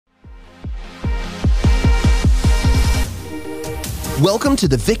Welcome to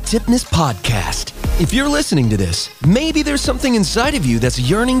the Vic Tipness Podcast. If you're listening to this, maybe there's something inside of you that's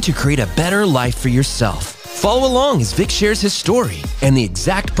yearning to create a better life for yourself. Follow along as Vic shares his story and the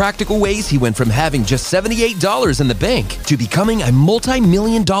exact practical ways he went from having just $78 in the bank to becoming a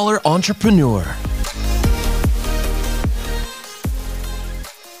multi-million-dollar entrepreneur.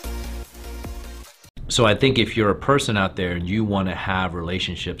 So I think if you're a person out there and you want to have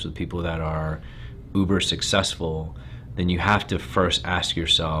relationships with people that are uber successful, then you have to first ask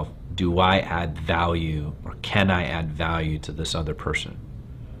yourself, do I add value, or can I add value to this other person?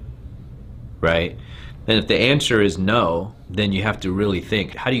 Right? And if the answer is no, then you have to really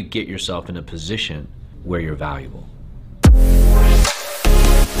think, how do you get yourself in a position where you're valuable?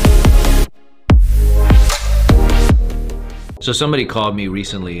 So somebody called me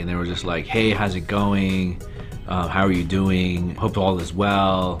recently and they were just like, hey, how's it going? How are you doing? Hope all is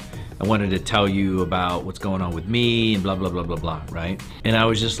well. I wanted to tell you about what's going on with me and blah, blah, blah, blah, blah, right? And I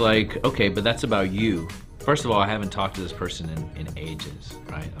was just like, okay, but that's about you. First of all, I haven't talked to this person in ages,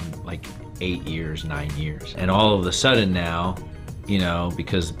 right? I'm like 8 years, 9 years. And all of a sudden now, you know,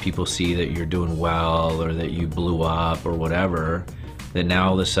 because people see that you're doing well or that you blew up or whatever, that now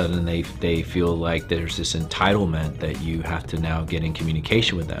all of a sudden they feel like there's this entitlement that you have to now get in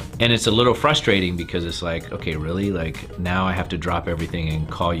communication with them. And it's a little frustrating because it's like, okay, really? Like now I have to drop everything and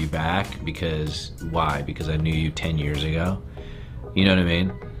call you back because, why? Because I knew you 10 years ago? You know what I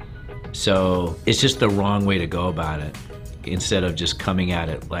mean? So it's just the wrong way to go about it. Instead of just coming at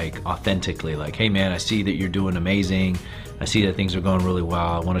it like authentically, like, hey man, I see that you're doing amazing. I see that things are going really well.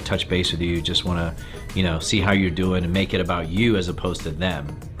 I want to touch base with you. Just want to, you know, see how you're doing and make it about you as opposed to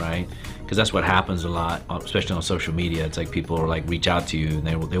them, right? Because that's what happens a lot, especially on social media. It's like people are like reach out to you and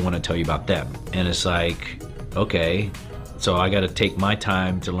they want to tell you about them. And it's like, okay, so I got to take my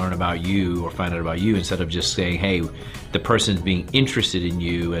time to learn about you or find out about you instead of just saying, hey, the person's being interested in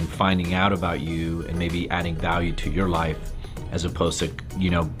you and finding out about you and maybe adding value to your life as opposed to,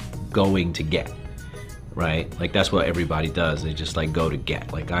 you know, going to get. Right? Like that's what everybody does. They just like go to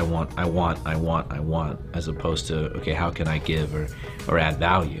get. Like I want, as opposed to, okay, how can I give or add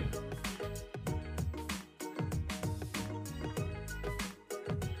value?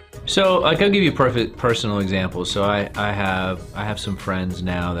 So like I'll give you a perfect personal example. So I have some friends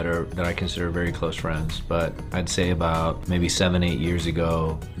now that I consider very close friends, but I'd say about maybe 7-8 years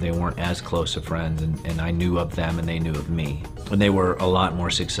ago, they weren't as close of friends and I knew of them and they knew of me. And they were a lot more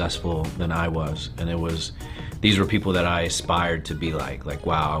successful than I was. And these were people that I aspired to be like,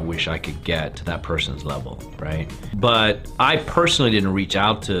 wow, I wish I could get to that person's level, right? But I personally didn't reach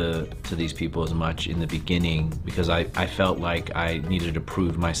out to these people as much in the beginning because I felt like I needed to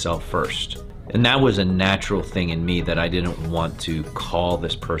prove myself first. And that was a natural thing in me that I didn't want to call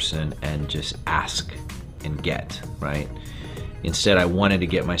this person and just ask and get, right? Instead, I wanted to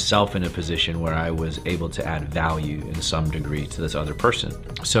get myself in a position where I was able to add value in some degree to this other person.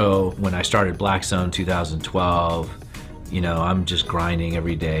 So when I started Blackstone 2012, you know, I'm just grinding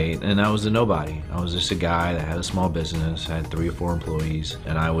every day and I was a nobody. I was just a guy that had a small business, had 3 or 4 employees,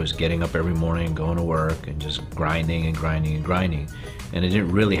 and I was getting up every morning and going to work and just grinding and grinding and grinding. And I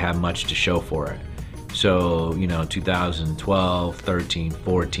didn't really have much to show for it. So, you know, 2012, 13,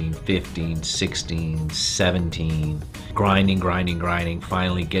 14, 15, 16, 17, grinding,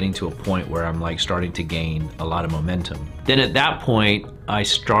 finally getting to a point where I'm like starting to gain a lot of momentum. Then at that point, I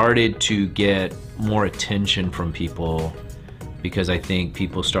started to get more attention from people because I think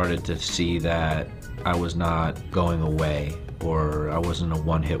people started to see that I was not going away or I wasn't a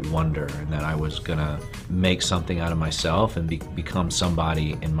one-hit wonder and that I was gonna make something out of myself and become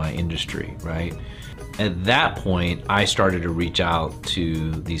somebody in my industry, right? At that point, I started to reach out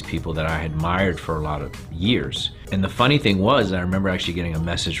to these people that I admired for a lot of years. And the funny thing was, I remember actually getting a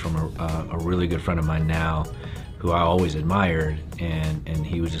message from a really good friend of mine now, who I always admired, and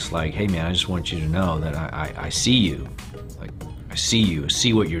he was just like, hey man, I just want you to know that I see you. Like, I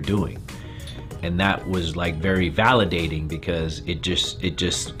see what you're doing. And that was like very validating because it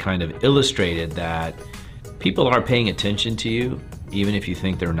just kind of illustrated that people are paying attention to you. Even if you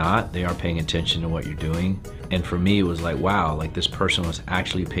think they're not, they are paying attention to what you're doing. And for me, it was like, wow, like this person was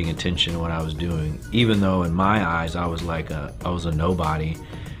actually paying attention to what I was doing. Even though in my eyes, I was a nobody.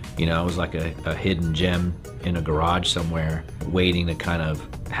 You know, I was like a hidden gem in a garage somewhere waiting to kind of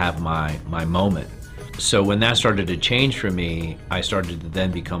have my moment. So when that started to change for me, I started to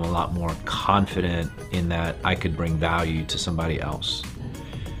then become a lot more confident in that I could bring value to somebody else.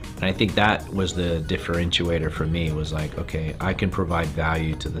 And I think that was the differentiator for me, was like, okay, I can provide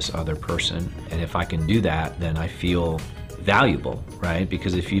value to this other person. And if I can do that, then I feel valuable, right?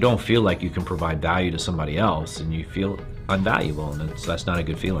 Because if you don't feel like you can provide value to somebody else and you feel I'm valuable, and that's not a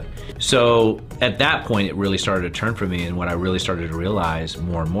good feeling. So at that point, it really started to turn for me, and what I really started to realize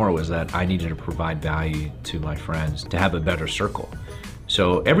more and more was that I needed to provide value to my friends to have a better circle.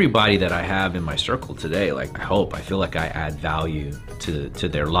 So everybody that I have in my circle today, like I feel like I add value to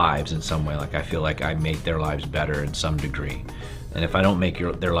their lives in some way. Like I feel like I make their lives better in some degree. And if I don't make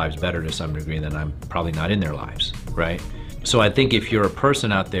their lives better to some degree, then I'm probably not in their lives, right? So I think if you're a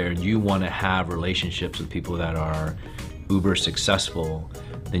person out there and you want to have relationships with people that are uber successful,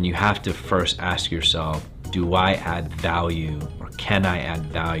 then you have to first ask yourself, do I add value, or can I add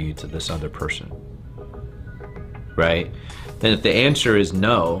value to this other person, right? Then if the answer is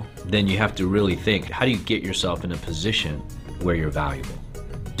no, then you have to really think, how do you get yourself in a position where you're valuable?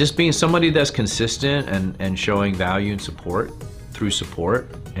 Just being somebody that's consistent and showing value and support through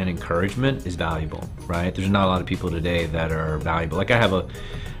support and encouragement is valuable, right? There's not a lot of people today that are valuable. Like I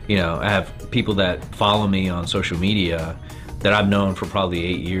have people that follow me on social media that I've known for probably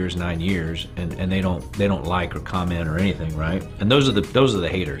 8 years, 9 years, and they don't like or comment or anything, right? And those are the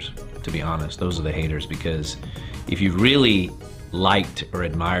haters, to be honest. Those are the haters, because if you really liked or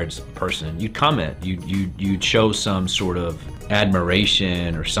admired a person, you'd comment, you'd show some sort of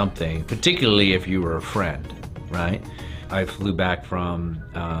admiration or something, particularly if you were a friend, right? I flew back from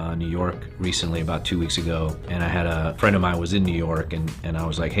New York recently, about 2 weeks ago, and I had a friend of mine was in New York, and I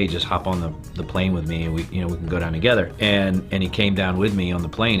was like, hey, just hop on the plane with me, and we can go down together. And he came down with me on the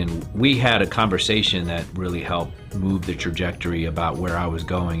plane, and we had a conversation that really helped move the trajectory about where I was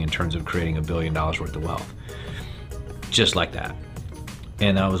going in terms of creating $1 billion worth of wealth. Just like that.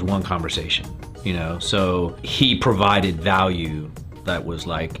 And that was one conversation, so he provided value that was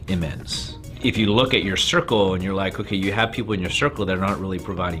like immense. If you look at your circle and you're like, okay, you have people in your circle that aren't really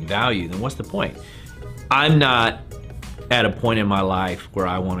providing value, then what's the point? I'm not at a point in my life where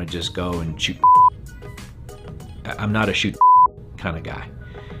I want to just go and shoot. I'm not a shoot kind of guy.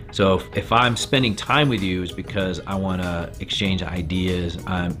 So if I'm spending time with you, it's because I want to exchange ideas.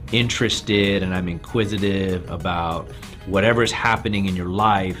 I'm interested and I'm inquisitive about whatever's happening in your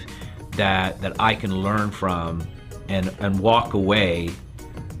life that I can learn from and walk away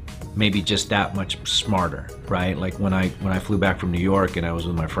maybe just that much smarter, right? Like when I flew back from New York and I was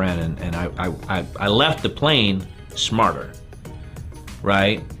with my friend, and I left the plane smarter,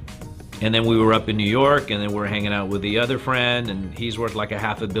 right? And then we were up in New York, and then we were hanging out with the other friend, and he's worth like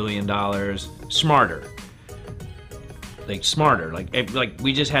 $500 million, smarter. Like smarter, like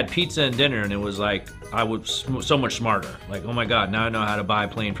we just had pizza and dinner, and it was like, I was so much smarter. Like, oh my God, now I know how to buy a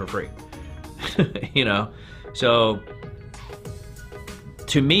plane for free. So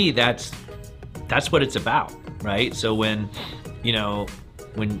to me, that's what it's about, right? So when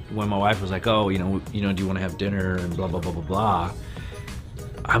my wife was like, oh, do you want to have dinner and blah, blah, blah, blah, blah,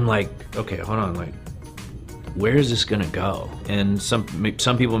 I'm like, okay, hold on, like, where is this gonna go? And some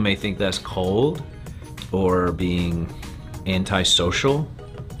people may think that's cold or being antisocial,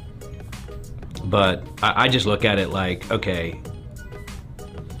 but I just look at it like, okay,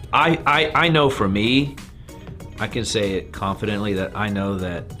 I know for me, I can say it confidently that I know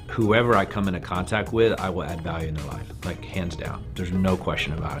that whoever I come into contact with, I will add value in their life, like hands down. There's no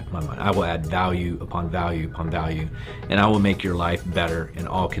question about it in my mind. I will add value upon value upon value, and I will make your life better in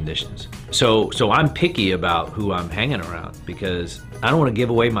all conditions. So I'm picky about who I'm hanging around, because I don't want to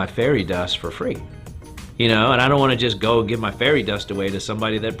give away my fairy dust for free, and I don't want to just go give my fairy dust away to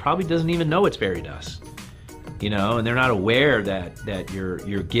somebody that probably doesn't even know it's fairy dust, and they're not aware that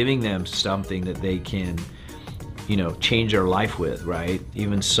you're giving them something that they can change their life with, right?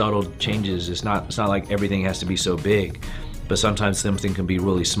 Even subtle changes. It's not like everything has to be so big, but sometimes something can be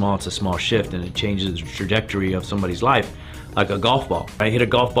really small. It's a small shift, and it changes the trajectory of somebody's life, like a golf ball. I hit a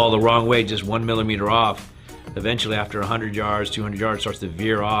golf ball the wrong way, just 1 millimeter off. Eventually, after 100 yards, 200 yards, starts to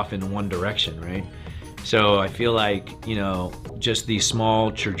veer off in one direction, right? So I feel like, just these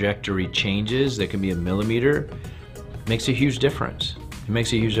small trajectory changes that can be a millimeter makes a huge difference. It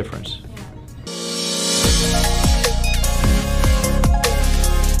makes a huge difference.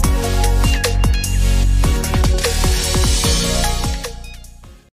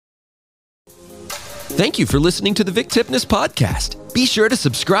 Thank you for listening to the Vic Tipness Podcast. Be sure to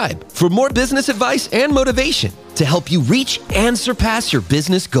subscribe for more business advice and motivation to help you reach and surpass your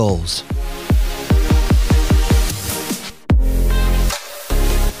business goals.